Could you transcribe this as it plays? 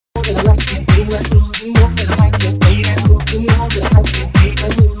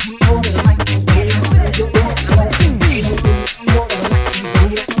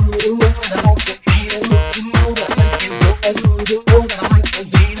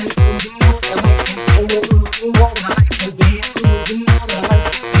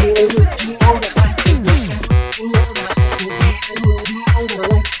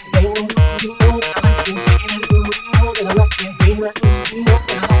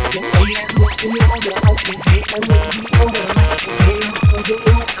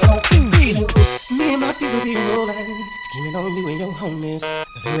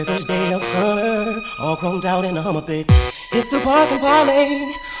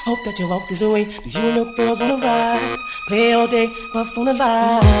Hope that you walk this way. Do you and your girls wanna ride? Play all day, puff on the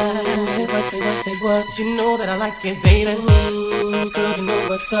line. Say what, say what. You know that I like it, baby. Ooh, girl, you know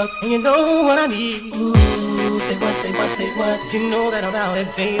what's up, and you know what I need. Ooh, say what, say what, say what. You know that I'm about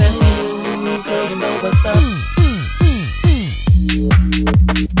it, baby. Ooh, girl, you know what's up.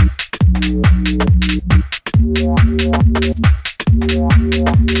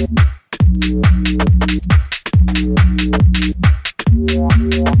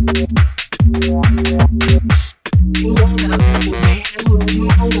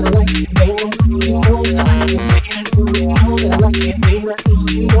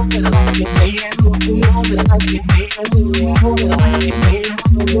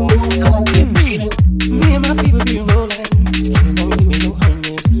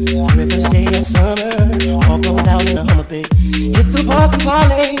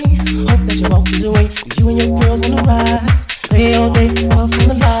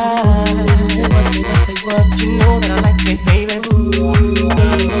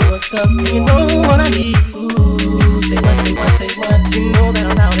 You know what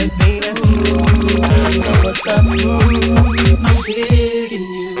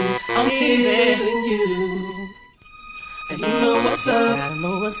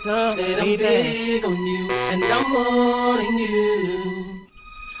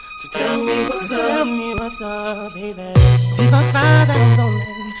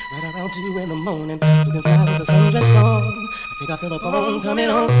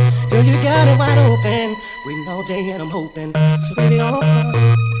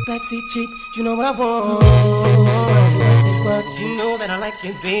I want. Say what, you know that I like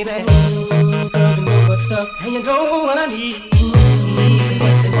it, baby. Girl, you know what's up, and you know what I need. Say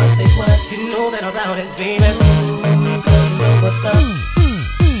what, you know that I'm about it, baby. Girl, you know what's up. You know that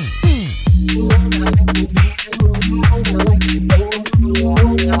I like it, baby. You know that I like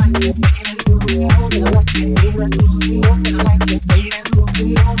it, baby. You know that I like it, baby. You know that I like it, baby. You know that I like it, baby. You know that I like it, baby. You know that I like it, baby. You know that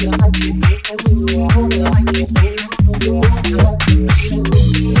I like it, baby. You know that I like it, baby.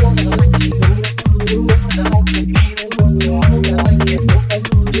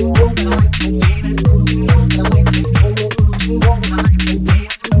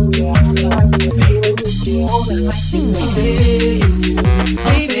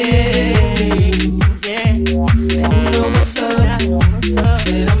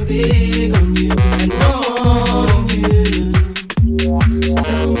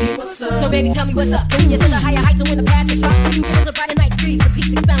 Tell me what's up. Bring you to the higher heights and when the path is rough, you can get into brighter night streets. The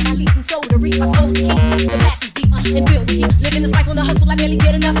peace expound my leaps and soul to reach my soul's to keep. The passion's deep and filled with heat. Living this life on the hustle, I barely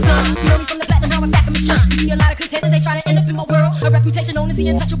get enough time. You know me from the platinum, how I stack 'em and shine. You see a lot of contenders, they try to end up in my world. A reputation known as the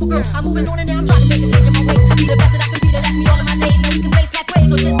untouchable girl. I'm moving on and now I'm trying to make a change in my ways. Be the best that I can be to last me all of my days. Now we can blaze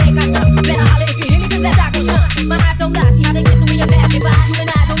pathways or just take our time. Better holler if you hear me, cause that's our go shine. My eyes don't lie, see how they glisten when you're passing by. You